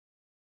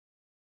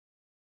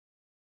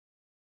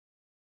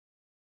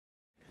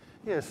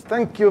Yes,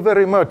 thank you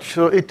very much.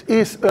 So it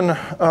is an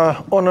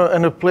honor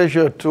and a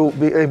pleasure to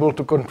be able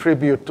to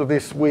contribute to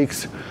this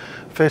week's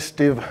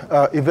festive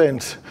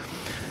events.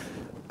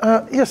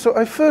 So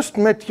I first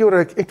met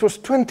Jurek, it was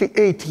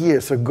 28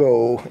 years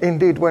ago,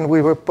 indeed, when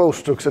we were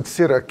postdocs at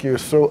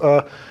Syracuse.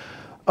 So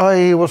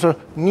I was a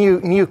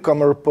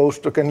newcomer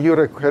postdoc, and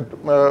Jurek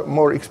had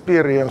more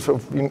experience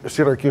in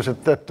Syracuse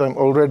at that time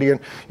already. And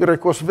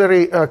Jurek was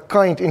very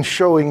kind in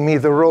showing me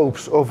the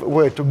ropes of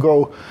where to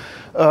go,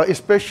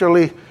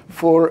 especially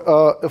for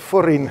a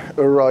foreign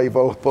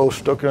arrival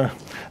postdoc.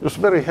 It was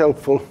very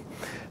helpful.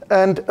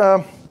 And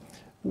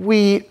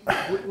we...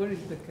 What is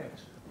the catch?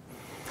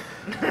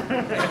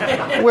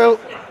 Well,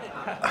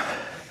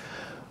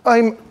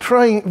 I'm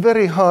trying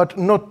very hard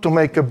not to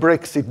make a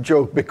Brexit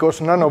joke because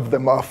none of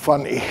them are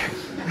funny.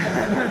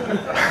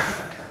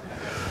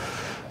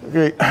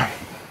 Okay.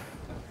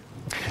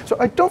 So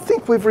I don't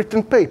think we've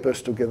written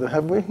papers together,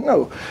 have we?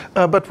 No.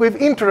 But we've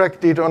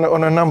interacted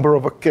on a number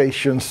of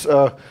occasions.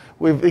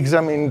 We've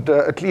examined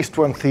at least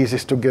one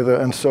thesis together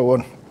and so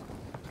on.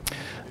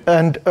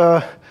 And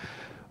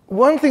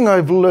one thing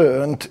I've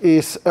learned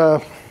is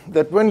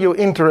that when you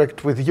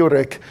interact with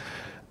Jurek,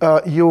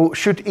 you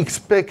should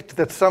expect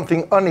that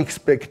something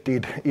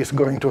unexpected is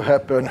going to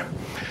happen.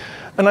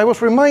 And I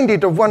was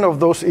reminded of one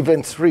of those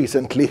events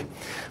recently.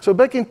 So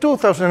back in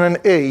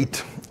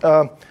 2008,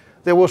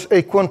 there was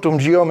a quantum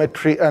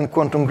geometry and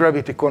quantum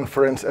gravity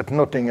conference at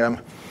Nottingham.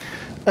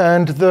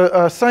 And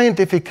the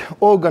Scientific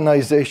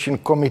Organization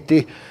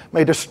Committee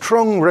made a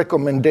strong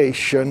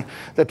recommendation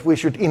that we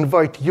should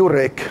invite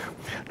Jurek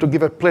to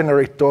give a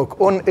plenary talk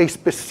on a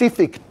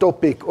specific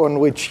topic on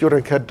which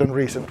Jurek had done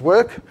recent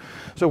work.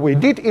 So we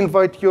did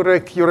invite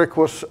Jurek. Jurek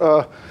was,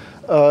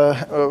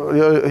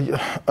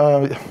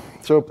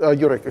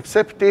 Jurek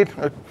accepted.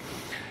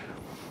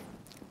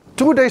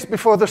 2 days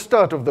before the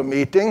start of the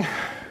meeting,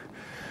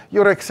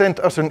 Jurek sent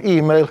us an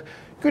email.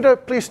 Could I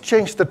please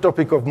change the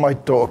topic of my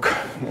talk?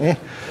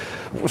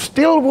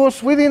 Still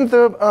was within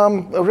the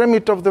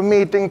remit of the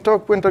meeting.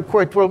 Talk went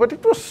quite well, but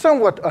it was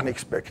somewhat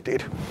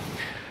unexpected.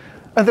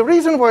 And the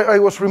reason why I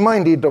was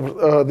reminded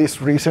of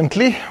this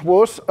recently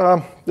was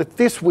that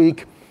this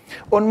week,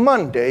 on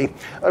Monday,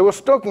 I was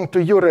talking to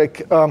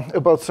Jurek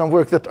about some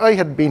work that I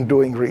had been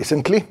doing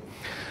recently.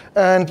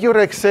 And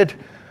Jurek said,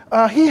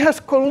 he has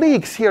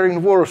colleagues here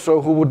in Warsaw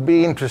who would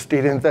be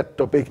interested in that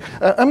topic.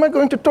 Am I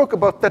going to talk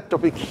about that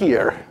topic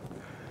here?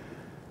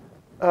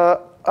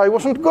 I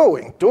wasn't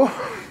going to.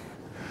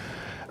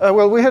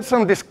 Well, we had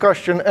some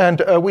discussion,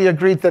 and we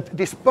agreed that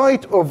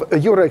despite of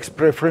Jurek's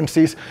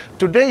preferences,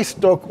 today's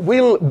talk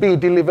will be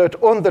delivered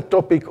on the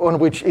topic on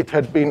which it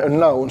had been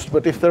announced.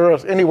 But if there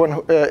is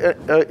anyone,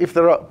 if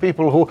there are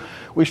people who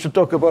wish to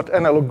talk about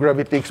analog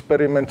gravity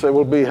experiments, I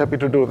will be happy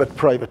to do that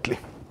privately.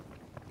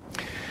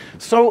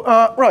 So,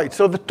 right,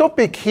 so the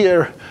topic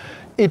here,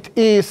 it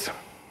is,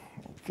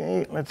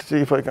 okay, let's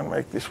see if I can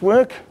make this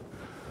work.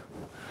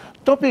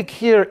 Topic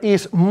here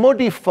is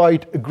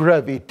modified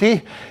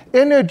gravity,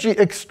 energy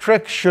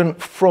extraction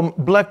from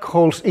black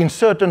holes in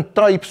certain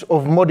types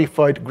of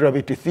modified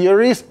gravity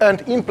theories,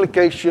 and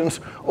implications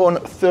on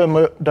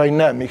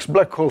thermodynamics,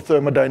 black hole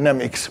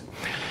thermodynamics.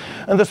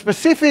 And the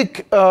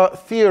specific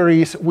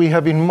theories we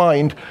have in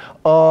mind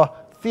are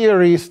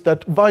theories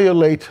that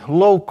violate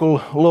local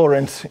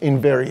Lorentz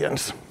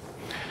invariance.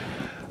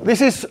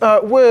 This is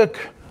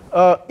work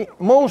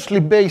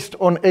mostly based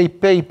on a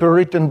paper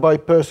written by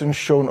persons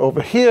shown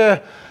over here.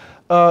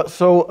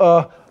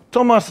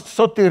 Thomas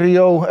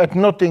Sotirio at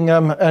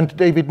Nottingham and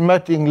David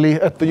Mattingly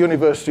at the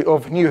University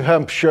of New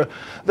Hampshire.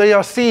 They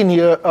are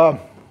senior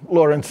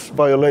Lorentz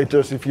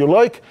violators, if you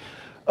like.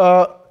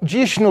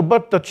 Jishnu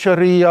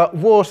Bhattacharya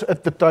was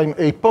at the time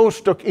a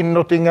postdoc in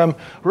Nottingham.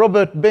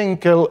 Robert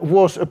Benkel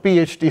was a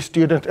PhD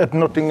student at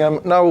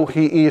Nottingham. Now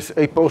he is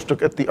a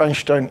postdoc at the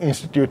Einstein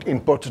Institute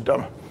in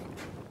Potsdam.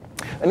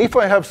 And if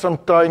I have some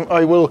time,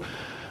 I will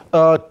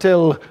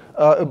tell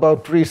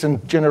about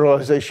recent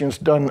generalizations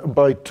done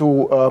by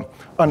two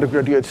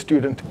undergraduate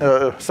student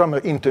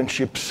summer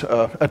internships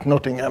at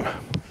Nottingham.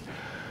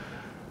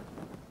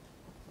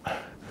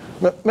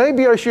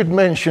 Maybe I should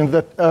mention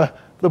that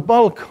the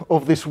bulk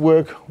of this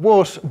work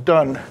was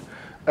done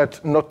at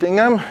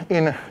Nottingham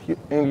in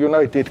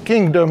United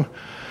Kingdom,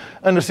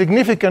 and a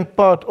significant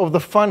part of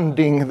the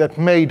funding that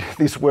made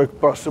this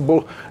work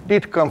possible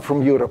did come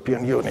from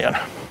European Union.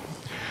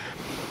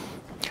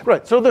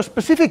 Right, so the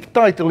specific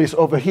title is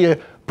over here,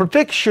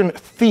 protection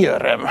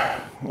theorem.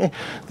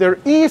 There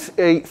is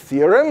a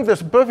theorem,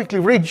 there's a perfectly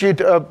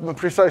rigid,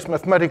 precise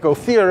mathematical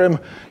theorem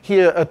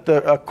here at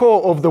the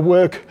core of the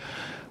work.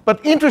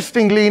 But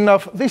interestingly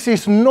enough, this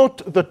is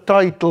not the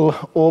title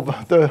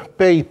of the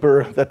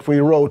paper that we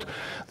wrote.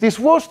 This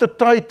was the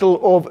title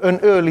of an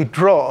early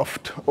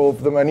draft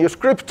of the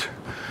manuscript.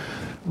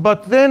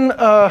 But then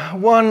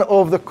one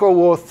of the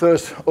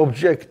co-authors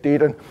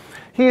objected, and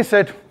he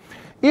said,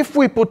 if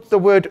we put the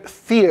word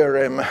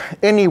theorem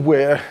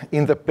anywhere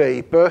in the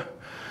paper,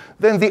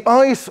 then the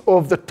eyes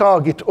of the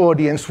target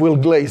audience will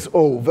glaze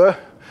over,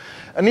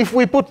 And if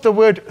we put the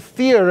word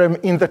theorem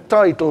in the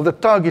title, the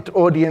target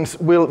audience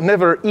will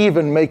never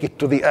even make it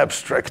to the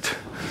abstract.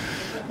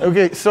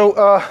 Okay,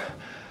 so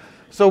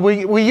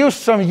we use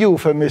some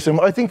euphemism.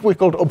 I think we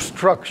called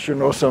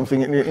obstruction or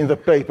something in the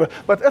paper.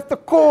 But at the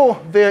core,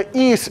 there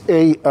is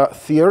a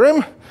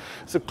theorem.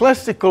 It's a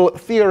classical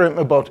theorem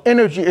about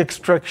energy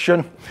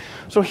extraction.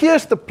 So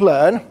here's the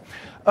plan.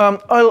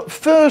 I'll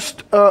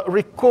first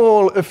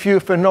recall a few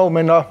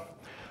phenomena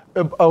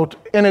about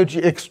energy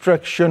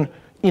extraction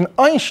in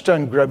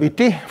Einstein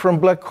gravity from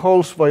black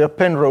holes via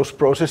Penrose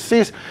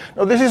processes.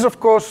 Now, this is, of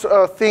course,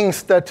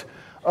 things that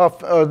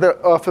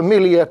are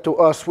familiar to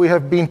us. We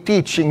have been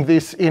teaching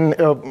this in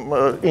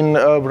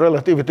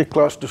relativity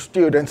class to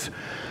students.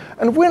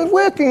 And when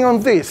working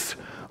on this,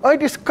 I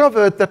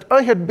discovered that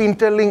I had been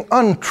telling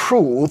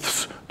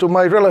untruths to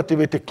my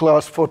relativity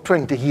class for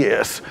 20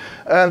 years.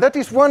 And that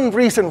is one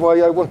reason why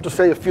I want to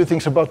say a few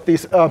things about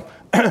these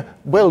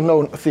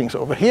well-known things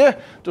over here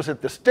to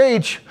set the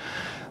stage.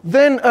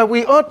 Then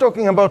we are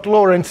talking about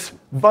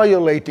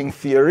Lorentz-violating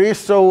theory,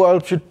 so I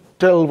should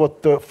tell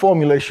what the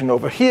formulation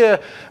over here,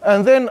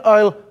 and then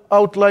I'll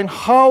outline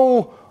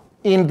how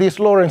in these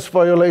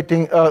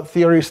Lorentz-violating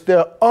theories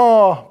there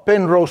are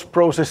Penrose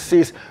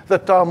processes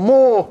that are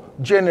more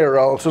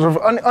general, sort of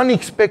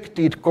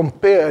unexpected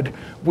compared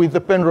with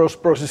the Penrose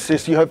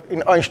processes you have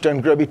in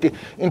Einstein gravity.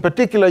 In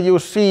particular, you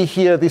see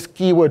here this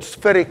keyword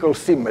spherical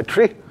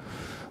symmetry.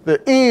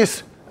 There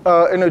is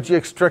energy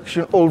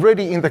extraction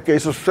already in the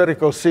case of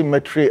spherical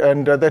symmetry,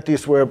 and that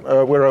is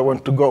where I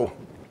want to go.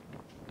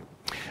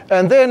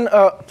 And then,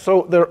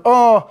 so there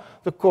are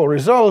the core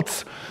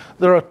results.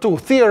 There are two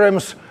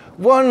theorems.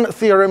 One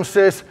theorem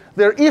says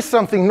there is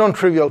something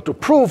non-trivial to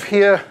prove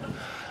here.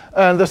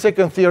 And the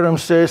second theorem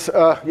says,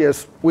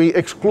 yes, we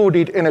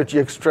excluded energy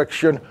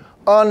extraction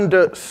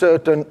under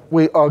certain,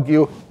 we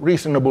argue,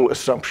 reasonable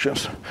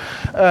assumptions.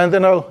 And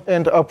then I'll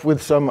end up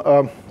with some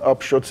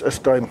upshots as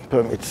time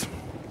permits.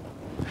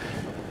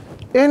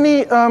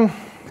 Any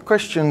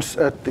questions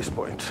at this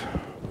point?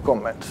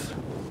 Comments?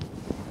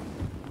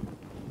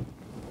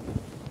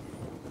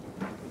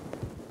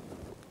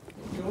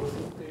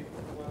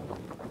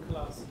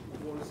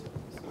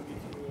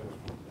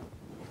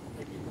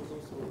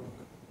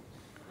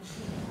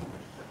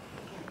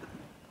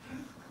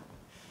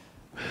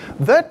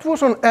 That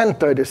was on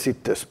anti-de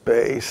Sitter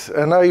space,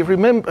 and I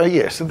remember,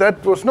 yes,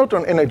 that was not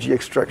on energy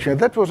extraction,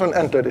 that was on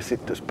anti-de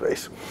Sitter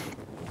space.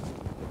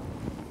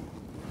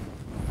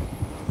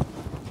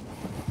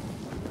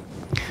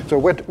 So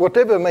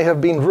whatever may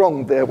have been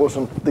wrong there was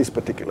on this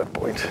particular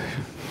point.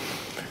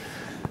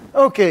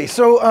 Okay,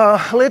 so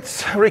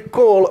let's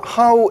recall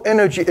how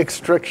energy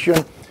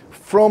extraction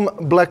from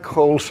black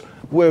holes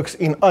works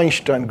in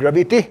Einstein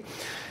gravity.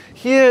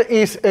 Here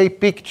is a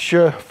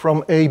picture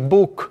from a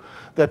book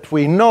that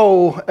we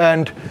know,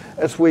 and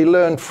as we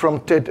learned from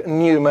Ted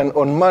Newman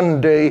on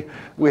Monday,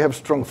 we have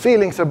strong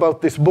feelings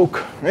about this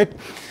book. Right?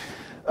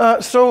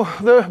 So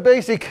the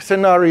basic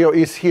scenario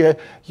is here.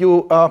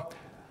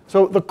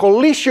 So the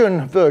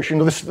collision version,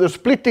 the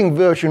splitting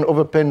version of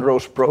a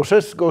Penrose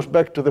process goes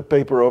back to the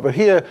paper over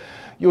here.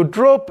 You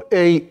drop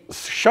a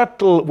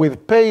shuttle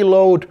with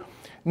payload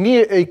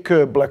near a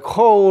Kerr black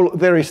hole.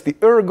 There is the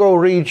ergo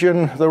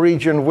region, the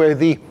region where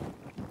the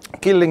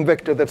killing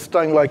vector that's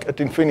time-like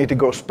at infinity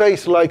goes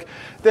space-like.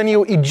 Then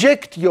you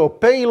eject your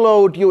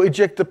payload. You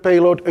eject the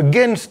payload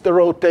against the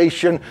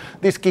rotation.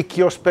 This gives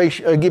your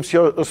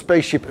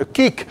spaceship a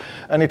kick,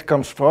 and it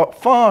comes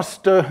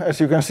faster, as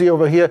you can see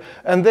over here.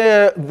 And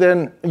there,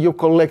 then you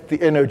collect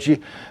the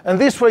energy. And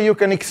this way you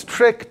can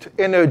extract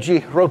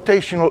energy,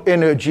 rotational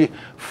energy,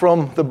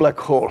 from the black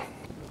hole.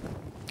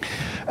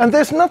 And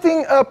there's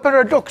nothing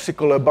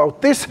paradoxical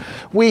about this.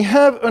 We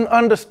have an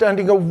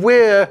understanding of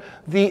where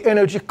the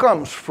energy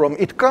comes from.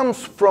 It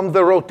comes from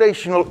the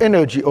rotational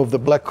energy of the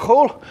black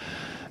hole.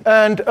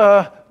 And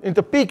in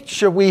the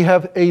picture, we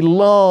have a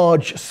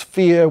large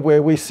sphere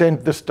where we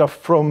send the stuff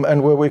from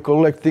and where we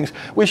collect things.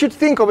 We should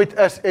think of it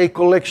as a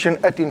collection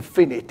at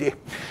infinity.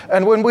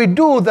 And when we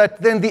do that,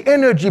 then the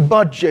energy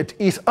budget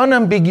is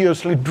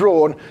unambiguously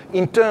drawn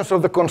in terms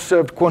of the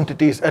conserved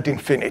quantities at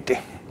infinity.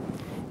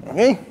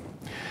 Okay?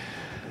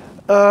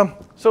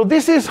 So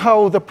this is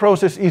how the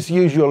process is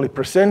usually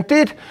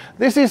presented.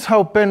 This is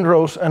how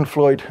Penrose and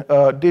Floyd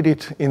did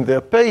it in their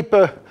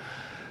paper.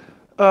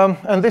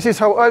 And this is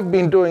how I've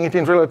been doing it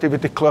in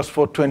relativity class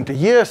for 20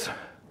 years.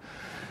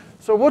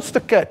 So what's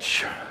the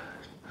catch?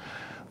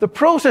 The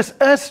process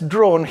as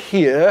drawn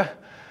here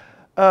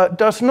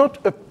does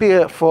not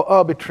appear for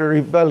arbitrary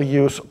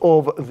values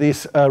of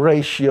this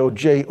ratio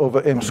J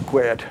over m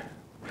squared.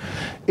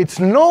 It's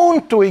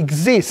known to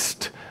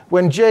exist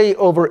when J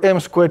over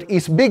m squared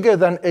is bigger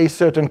than a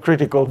certain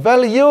critical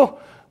value,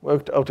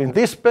 worked out in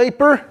this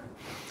paper.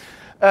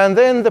 And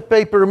then the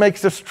paper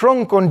makes a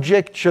strong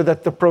conjecture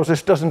that the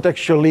process doesn't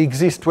actually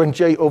exist when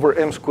J over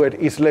m squared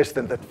is less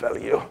than that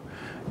value.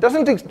 It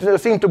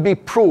doesn't seem to be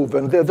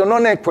proven. The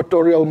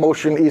non-equatorial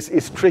motion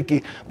is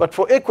tricky, but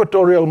for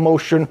equatorial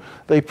motion,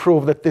 they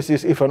prove that this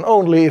is if and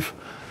only if.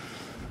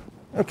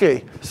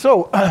 Okay,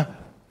 so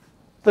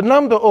the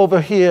number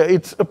over here,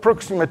 it's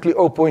approximately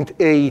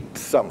 0.8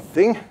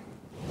 something.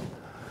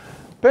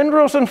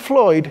 Penrose and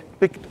Floyd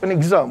picked an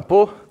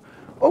example,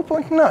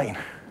 0.9.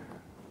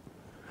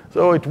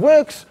 So it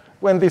works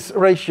when this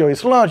ratio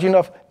is large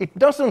enough. It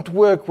doesn't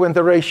work when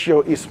the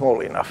ratio is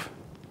small enough.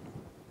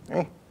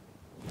 Okay?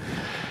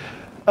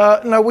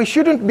 Now, we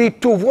shouldn't be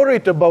too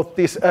worried about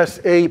this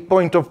as a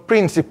point of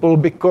principle,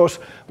 because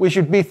we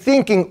should be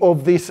thinking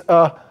of this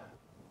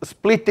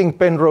splitting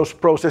Penrose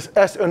process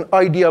as an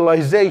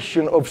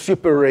idealization of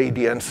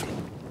superradiance.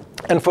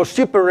 And for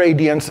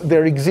superradiance,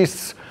 there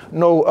exists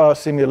no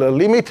similar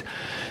limit.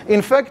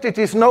 In fact, it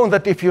is known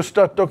that if you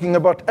start talking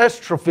about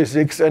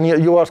astrophysics and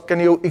you ask, can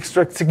you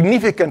extract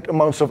significant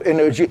amounts of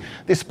energy,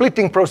 the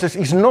splitting process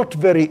is not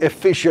very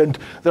efficient.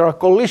 There are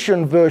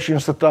collision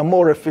versions that are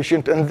more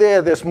efficient, and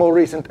there's more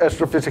recent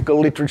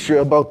astrophysical literature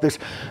about this.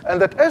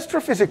 And that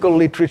astrophysical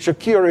literature,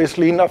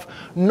 curiously enough,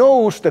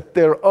 knows that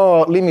there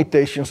are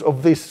limitations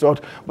of this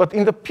sort, but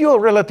in the pure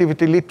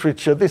relativity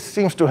literature, this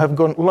seems to have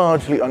gone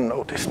largely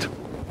unnoticed.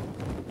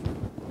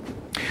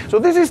 So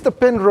this is the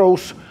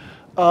Penrose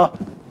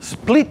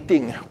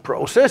splitting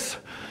process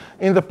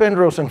in the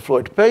Penrose and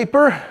Floyd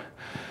paper.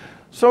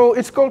 So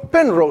it's called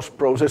Penrose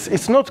process.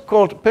 It's not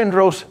called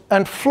Penrose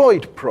and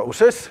Floyd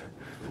process,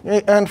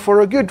 and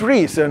for a good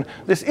reason.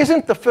 This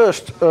isn't the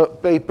first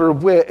paper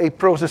where a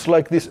process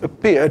like this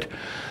appeared.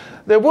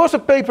 There was a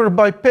paper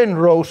by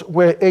Penrose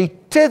where a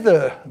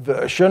tether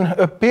version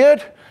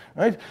appeared,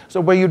 right? So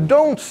where you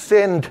don't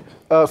send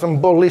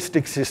some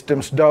ballistic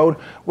systems down,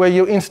 where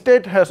you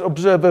instead have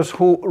observers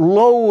who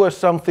lower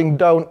something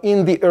down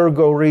in the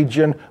ergo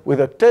region with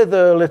a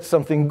tether, let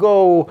something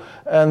go,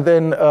 and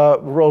then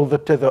roll the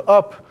tether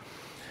up.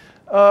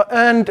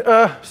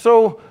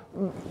 So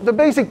the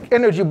basic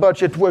energy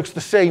budget works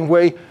the same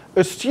way,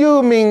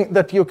 assuming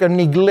that you can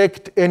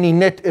neglect any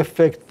net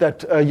effect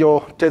that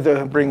your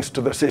tether brings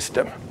to the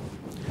system.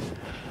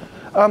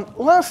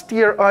 Last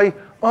year, I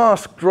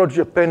asked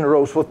Roger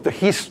Penrose what the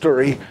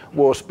history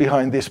was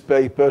behind these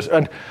papers,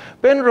 and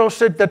Penrose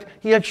said that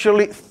he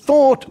actually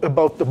thought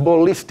about the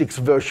ballistics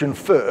version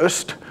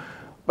first,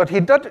 but he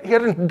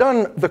hadn't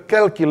done the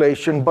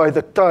calculation by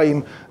the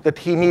time that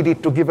he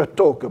needed to give a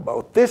talk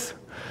about this.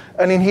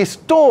 And in his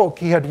talk,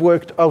 he had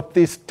worked out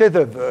this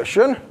tether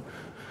version.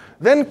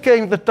 Then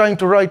came the time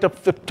to write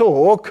up the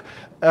talk,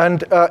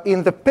 and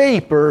in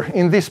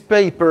this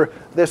paper,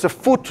 there's a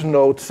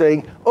footnote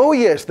saying, oh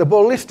yes, the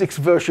ballistics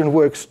version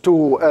works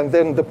too, and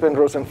then the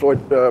Penrose and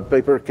Floyd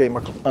paper came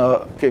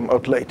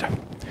out later.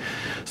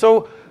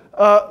 So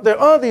there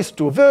are these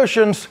two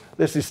versions.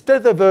 There's this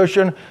tether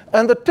version,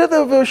 and the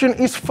tether version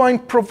is fine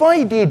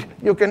provided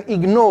you can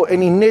ignore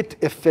any net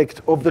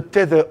effect of the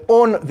tether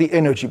on the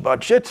energy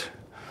budget.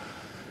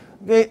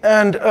 Okay,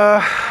 and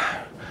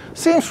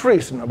seems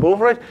reasonable,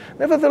 right?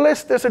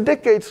 Nevertheless, there's a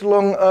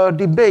decades-long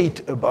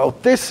debate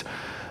about this.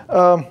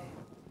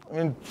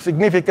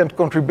 Significant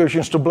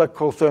contributions to black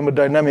hole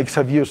thermodynamics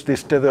have used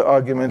these tether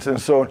arguments and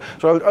so on.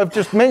 So I've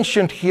just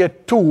mentioned here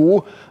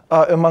two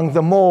among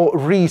the more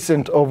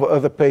recent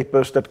of the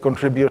papers that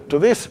contribute to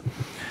this.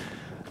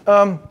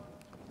 And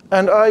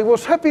I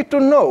was happy to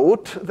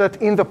note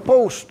that in the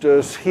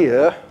posters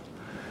here,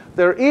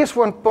 there is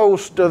one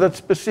poster that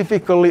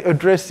specifically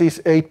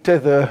addresses a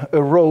tether,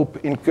 a rope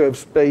in curved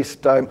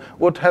space-time.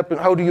 What happens?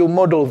 How do you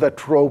model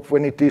that rope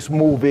when it is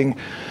moving?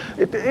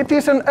 It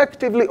is an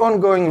actively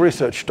ongoing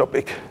research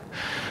topic.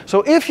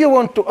 So if you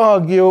want to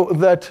argue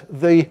that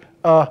the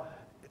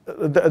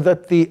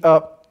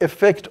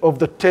effect of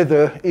the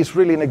tether is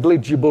really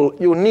negligible,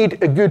 you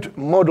need a good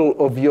model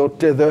of your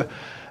tether.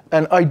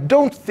 And I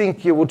don't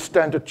think you would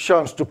stand a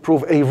chance to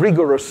prove a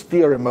rigorous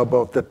theorem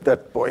about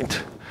that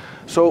point.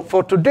 So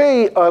for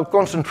today, I'll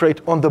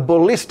concentrate on the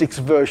ballistics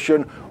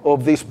version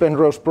of these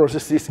Penrose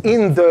processes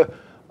in the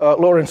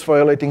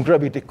Lorentz-violating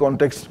gravity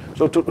context.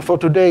 So for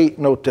today,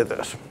 no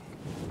tethers.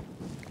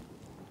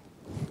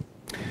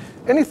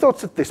 Any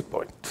thoughts at this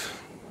point?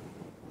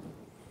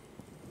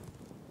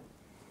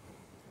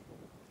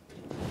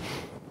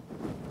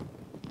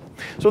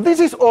 So this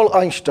is all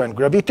Einstein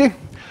gravity.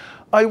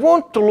 I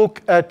want to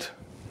look at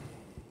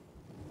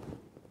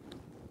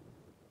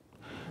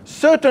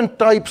certain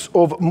types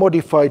of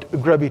modified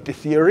gravity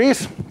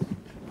theories,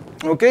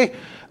 okay?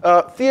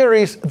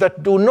 Theories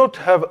that do not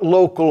have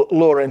local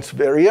Lorentz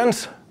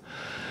variance.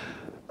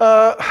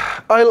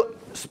 I'll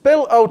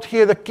spell out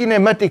here the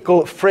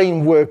kinematical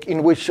framework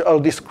in which I'll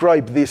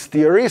describe these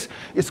theories.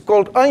 It's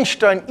called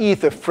Einstein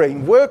æther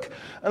framework.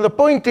 And the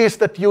point is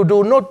that you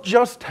do not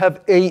just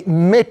have a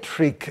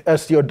metric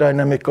as your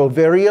dynamical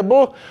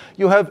variable.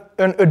 You have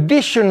an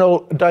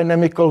additional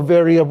dynamical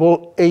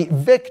variable, a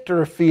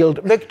vector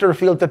field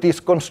that is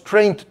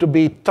constrained to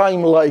be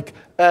time-like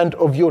and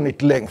of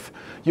unit length.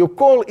 You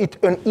call it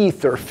an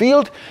æther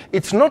field.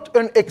 It's not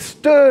an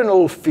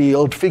external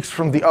field fixed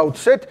from the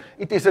outset.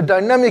 It is a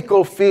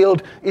dynamical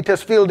field. It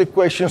has field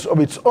equations of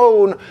its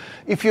own.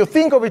 If you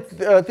think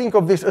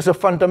of this as a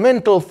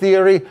fundamental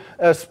theory,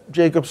 as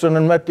Jacobson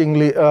and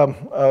Mattingly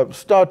already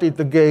started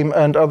the game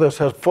and others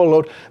have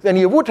followed, then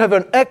you would have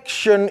an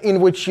action in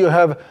which you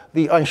have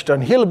the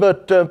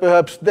Einstein-Hilbert term,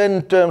 perhaps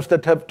then terms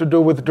that have to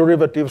do with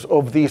derivatives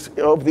of the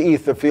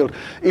ether field.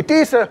 It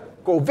is a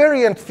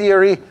covariant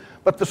theory,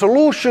 but the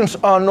solutions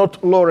are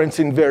not Lorentz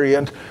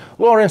invariant.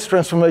 Lorentz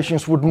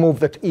transformations would move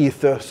that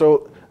ether.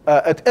 So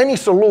at any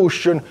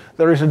solution,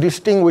 there is a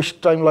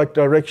distinguished time-like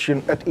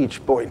direction at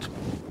each point.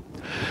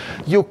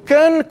 You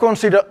can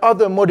consider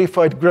other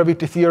modified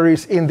gravity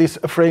theories in this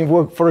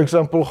framework, for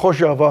example,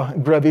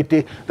 Hořava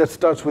gravity that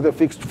starts with a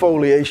fixed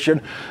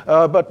foliation.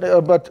 But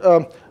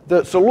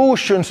the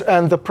solutions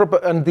and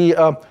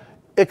the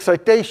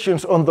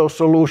excitations on those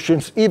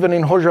solutions, even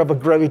in Hořava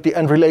gravity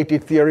and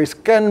related theories,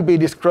 can be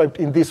described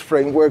in this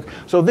framework.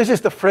 So this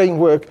is the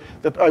framework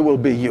that I will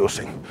be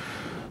using.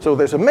 So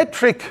there's a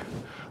metric,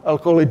 I'll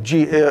call it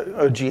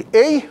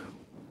GA,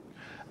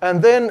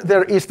 and then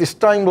there is this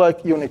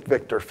time-like unit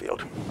vector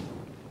field.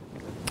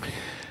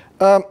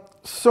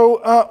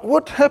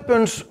 What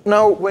happens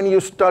now when you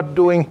start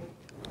doing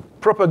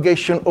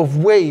propagation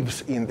of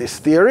waves in this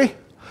theory?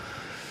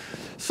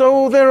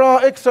 So there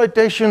are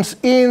excitations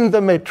in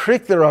the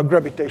metric, there are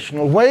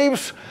gravitational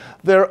waves,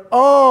 there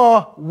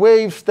are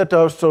waves that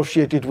are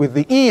associated with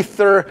the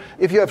ether.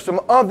 If you have some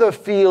other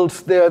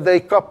fields there, they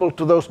couple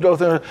to those.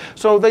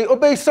 So they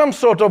obey some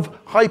sort of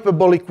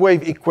hyperbolic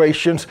wave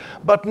equations,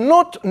 but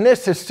not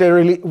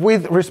necessarily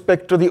with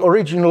respect to the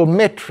original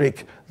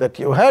metric that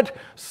you had.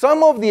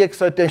 Some of the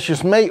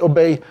excitations may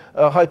obey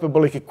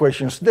hyperbolic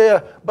equations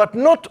there, but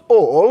not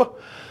all.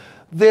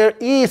 There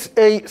is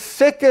a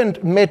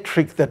second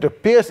metric that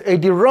appears, a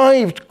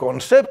derived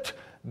concept.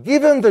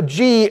 Given the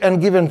G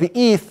and given the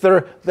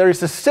ether, there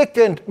is a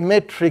second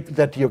metric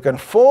that you can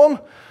form.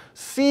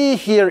 C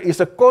here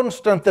is a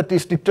constant that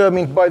is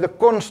determined by the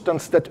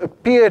constants that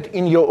appeared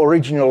in your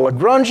original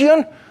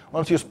Lagrangian.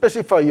 Once you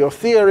specify your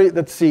theory,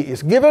 that C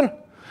is given.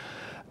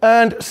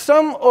 And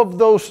some of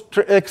those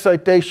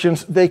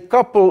excitations, they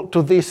couple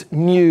to this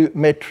new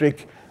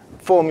metric.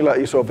 Formula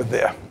is over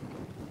there.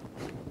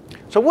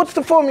 So what's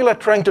the formula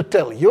trying to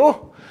tell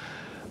you?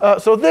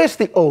 So there's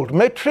the old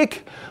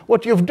metric.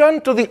 What you've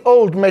done to the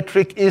old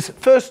metric is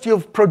first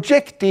you've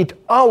projected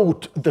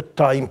out the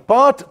time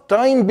part,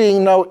 time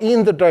being now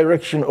in the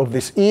direction of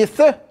this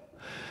ether.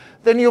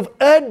 Then you've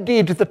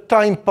added the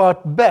time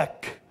part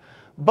back,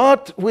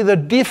 but with a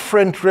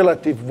different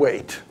relative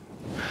weight.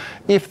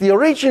 If the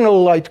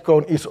original light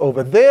cone is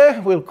over there,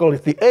 we'll call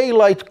it the A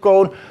light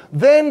cone,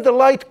 then the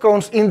light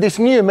cones in this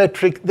new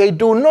metric, they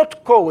do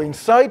not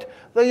coincide,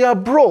 they are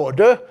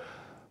broader.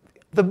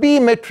 The B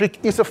metric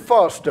is a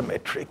faster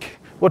metric.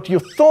 What you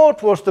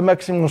thought was the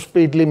maximum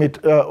speed limit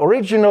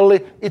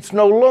originally, it's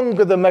no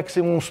longer the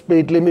maximum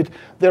speed limit.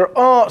 There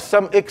are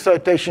some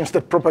excitations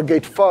that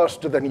propagate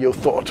faster than you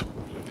thought.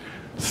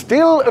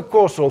 Still a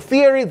causal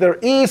theory, there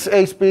is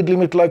a speed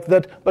limit like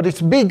that, but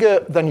it's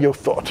bigger than you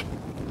thought.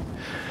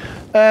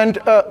 And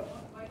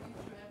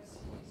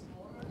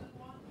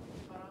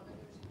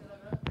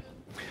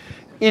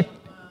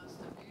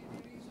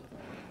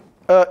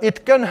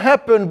it can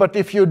happen, but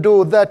if you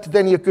do that,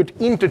 then you could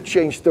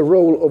interchange the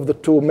role of the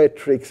two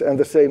metrics, and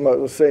the same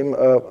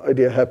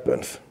idea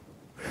happens.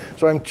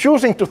 So I'm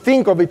choosing to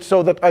think of it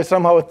so that I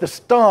somehow at the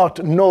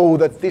start know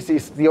that this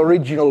is the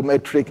original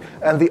metric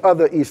and the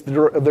other is the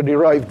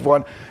derived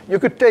one. You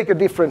could take a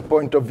different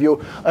point of view.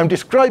 I'm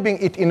describing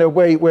it in a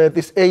way where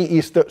this A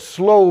is the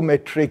slow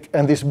metric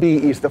and this B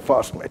is the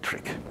fast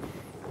metric.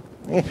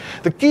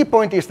 The key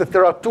point is that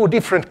there are two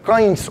different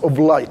kinds of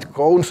light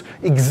cones.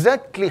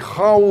 Exactly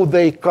how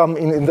they come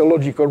in the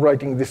logic of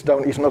writing this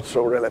down is not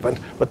so relevant,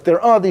 but there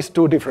are these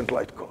two different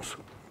light cones.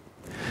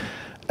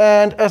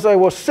 And as I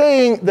was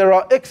saying, there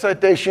are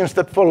excitations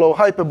that follow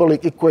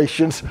hyperbolic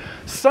equations,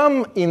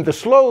 some in the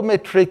slow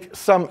metric,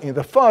 some in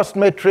the fast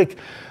metric,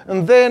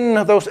 and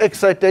then those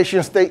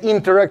excitations, they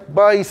interact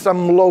by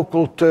some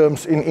local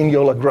terms in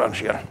your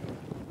Lagrangian.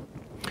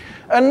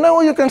 And now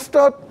you can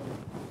start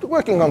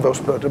working on those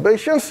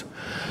perturbations.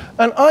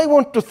 And I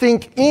want to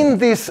think in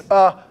this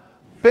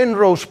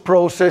Penrose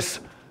process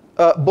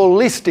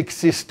ballistic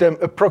system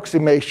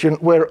approximation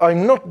where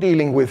I'm not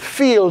dealing with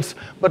fields,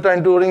 but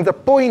I'm doing the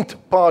point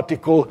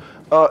particle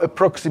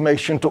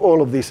approximation to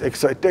all of these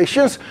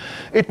excitations.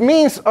 It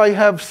means I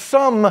have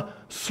some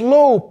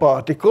slow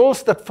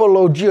particles that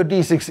follow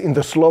geodesics in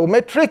the slow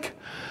metric,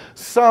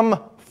 some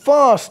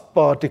fast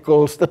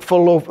particles that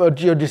follow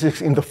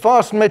geodesics in the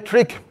fast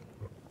metric,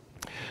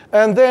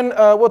 and then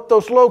what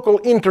those local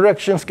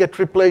interactions get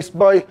replaced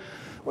by.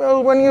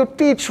 Well, when you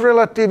teach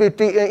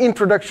relativity,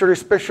 introductory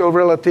special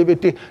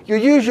relativity, you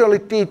usually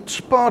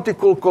teach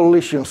particle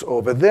collisions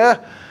over there.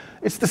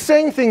 It's the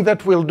same thing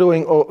that we'll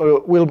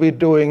be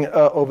doing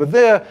over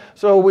there.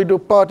 So we do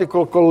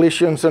particle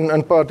collisions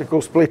and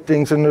particle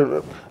splittings,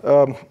 and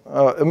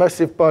a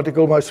massive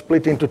particle might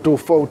split into two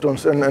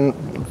photons and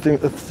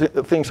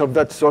things of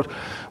that sort.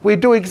 We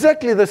do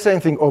exactly the same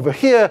thing over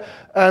here,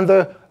 and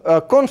the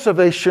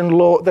conservation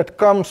law that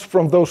comes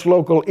from those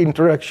local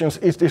interactions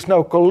is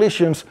now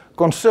collisions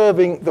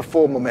conserving the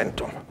form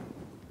momentum.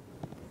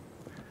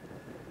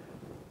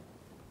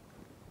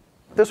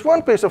 there's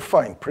one piece of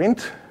fine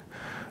print.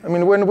 I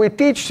mean, when we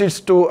teach this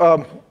to,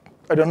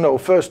 I don't know,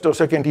 first or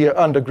second year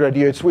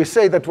undergraduates, we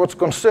say that what's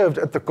conserved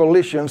at the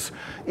collisions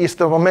is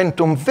the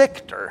momentum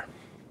vector.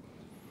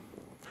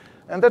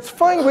 And that's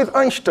fine with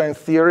Einstein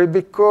theory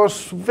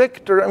because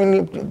vector, I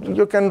mean,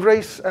 you can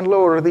raise and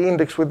lower the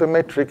index with the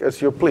metric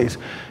as you please.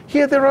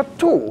 Here there are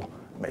two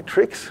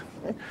metrics.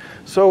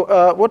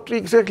 So what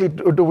exactly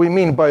do we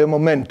mean by a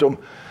momentum?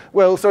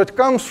 Well, so it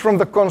comes from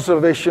the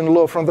conservation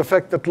law, from the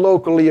fact that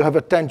locally you have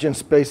a tangent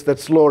space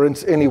that's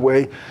Lorentz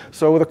anyway.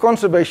 So the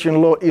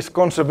conservation law is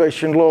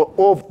conservation law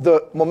of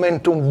the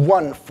momentum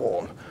one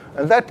form.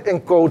 And that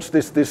encodes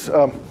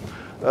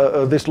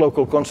this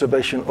local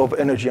conservation of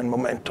energy and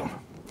momentum.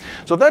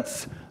 So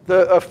that's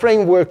the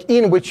framework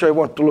in which I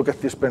want to look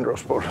at these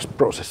Penrose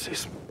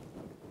processes.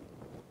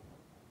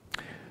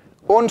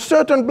 On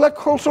certain black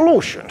hole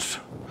solutions.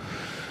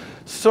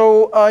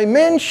 So I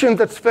mentioned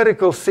that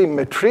spherical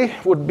symmetry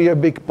would be a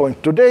big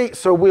point today.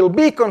 So we'll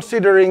be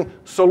considering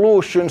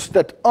solutions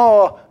that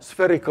are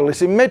spherically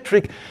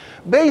symmetric,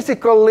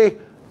 basically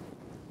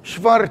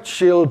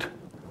Schwarzschild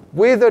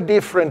with a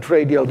different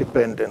radial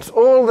dependence.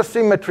 All the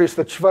symmetries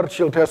that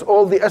Schwarzschild has,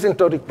 all the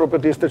asymptotic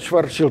properties that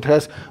Schwarzschild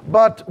has,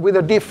 but with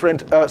a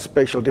different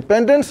spatial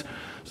dependence.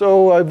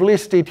 So I've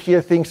listed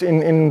here things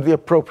in the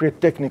appropriate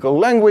technical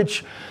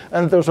language.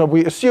 And those are,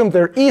 we assume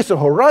there is a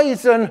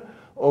horizon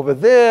over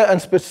there,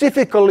 and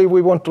specifically we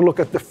want to look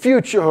at the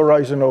future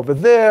horizon over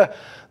there.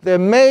 There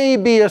may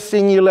be a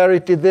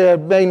singularity, there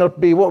may not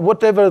be.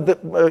 Whatever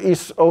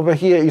is over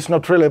here is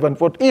not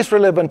relevant. What is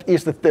relevant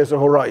is that there's a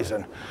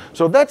horizon.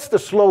 So that's the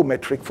slow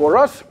metric for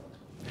us.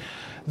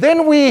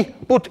 Then we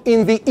put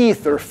in the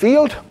æther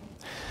field.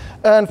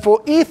 And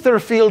for æther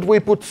field,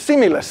 we put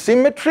similar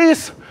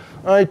symmetries,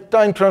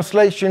 time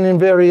translation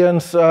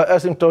invariance,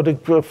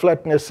 asymptotic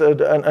flatness,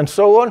 and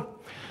so on.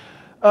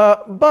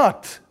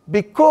 But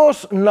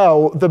because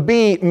now the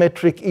B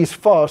metric is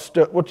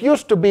faster, what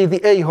used to be the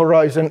A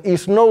horizon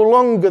is no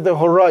longer the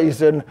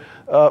horizon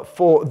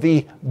for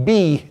the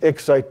B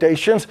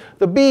excitations.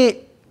 The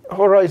B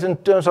horizon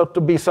turns out to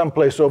be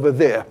someplace over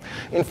there.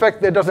 In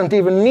fact, there doesn't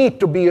even need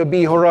to be a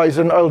B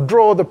horizon. I'll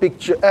draw the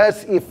picture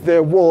as if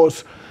there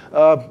was.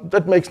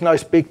 That makes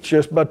nice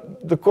pictures,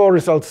 but the core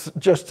results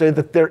just say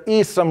that there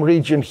is some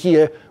region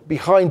here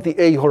behind the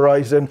A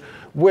horizon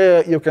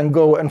where you can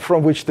go and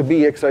from which the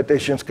B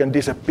excitations can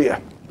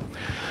disappear.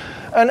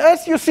 And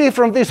as you see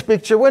from this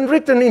picture, when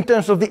written in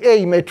terms of the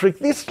A metric,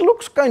 this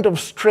looks kind of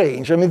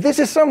strange. I mean, this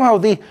is somehow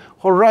the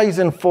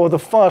horizon for the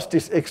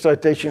fastest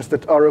excitations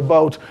that are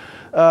about,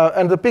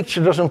 and the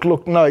picture doesn't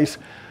look nice.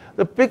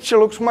 The picture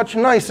looks much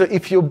nicer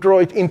if you draw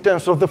it in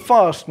terms of the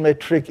fast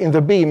metric in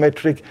the B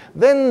metric.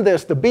 Then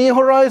there's the B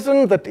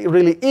horizon, that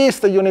really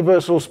is the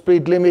universal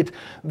speed limit.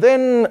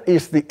 Then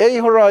is the A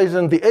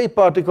horizon, the A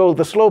particle,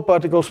 the slow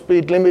particle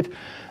speed limit.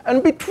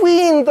 And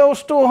between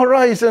those two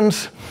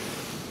horizons,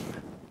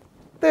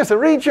 there's a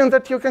region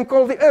that you can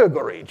call the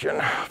ergo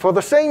region. For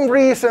the same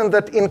reason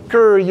that in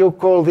Kerr you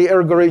call the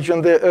ergo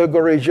region the ergo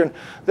region,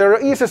 there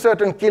is a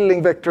certain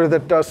killing vector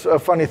that does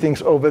funny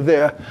things over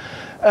there.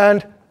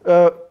 And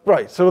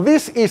right, so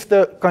this is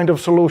the kind of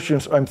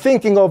solutions I'm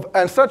thinking of,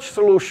 and such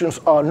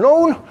solutions are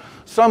known,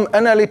 some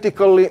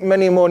analytically,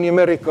 many more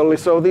numerically.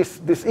 So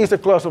this is a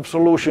class of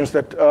solutions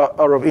that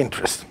are of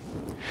interest.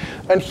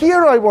 And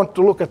here I want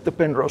to look at the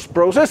Penrose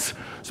process,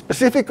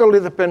 specifically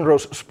the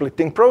Penrose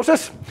splitting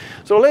process.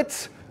 So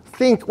let's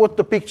think what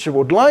the picture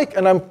would like,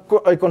 and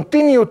I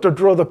continue to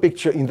draw the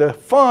picture in the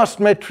fast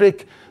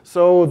metric.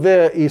 So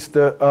there is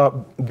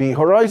the B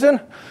horizon.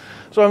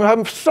 So I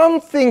have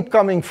something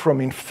coming from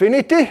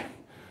infinity.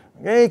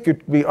 Okay, it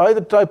could be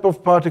either type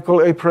of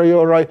particle a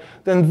priori.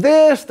 Then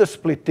there's the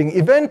splitting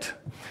event.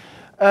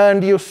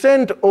 And you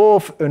send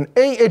off an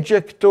A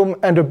ejectum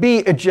and a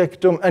B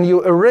ejectum, and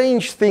you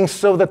arrange things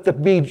so that the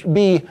B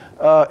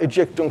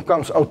ejectum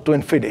comes out to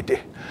infinity.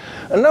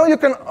 And now you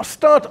can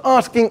start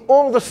asking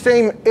all the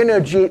same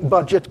energy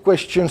budget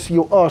questions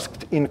you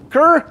asked in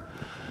Kerr.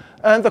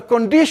 And the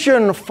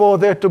condition for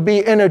there to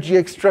be energy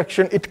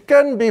extraction, it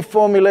can be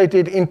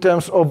formulated in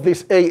terms of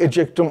this A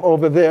ejectum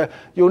over there.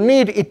 You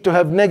need it to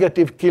have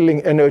negative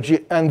killing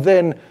energy, and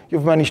then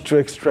you've managed to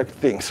extract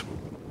things.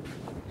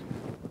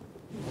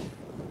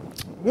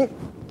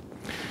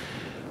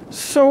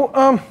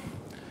 So,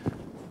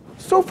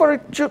 so far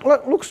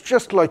it looks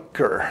just like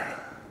Kerr.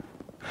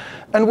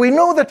 And we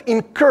know that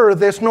in Kerr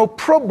there's no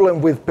problem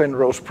with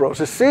Penrose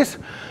processes.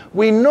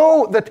 We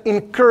know that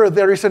in Kerr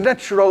there is a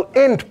natural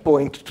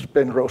endpoint to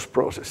Penrose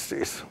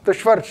processes, the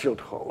Schwarzschild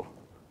hole.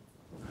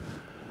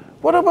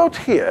 What about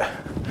here?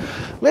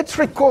 Let's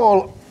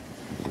recall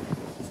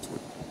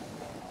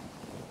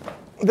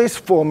this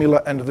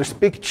formula and this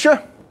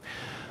picture.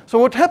 So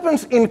what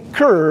happens in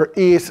Kerr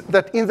is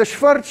that in the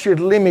Schwarzschild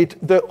limit,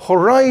 the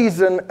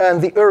horizon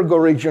and the ergo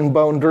region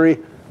boundary,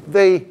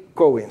 they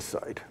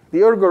coincide.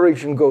 The ergo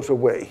region goes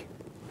away.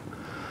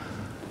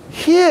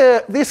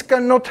 Here, this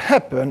cannot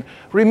happen.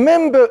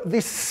 Remember,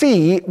 this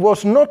C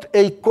was not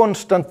a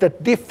constant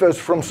that differs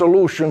from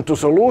solution to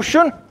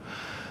solution.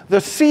 the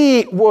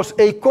c was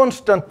a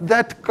constant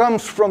that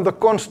comes from the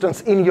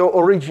constants in your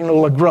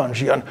original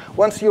Lagrangian.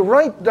 Once you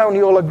write down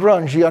your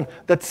Lagrangian,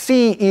 that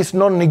c is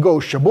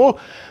non-negotiable.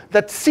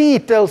 That c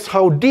tells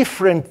how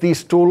different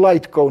these two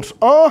light cones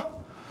are.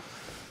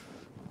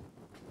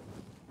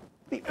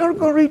 The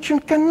ergo region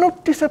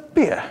cannot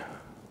disappear.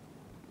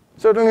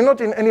 Certainly not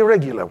in any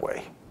regular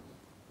way.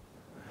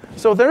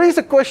 So there is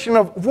a question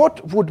of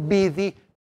what would be the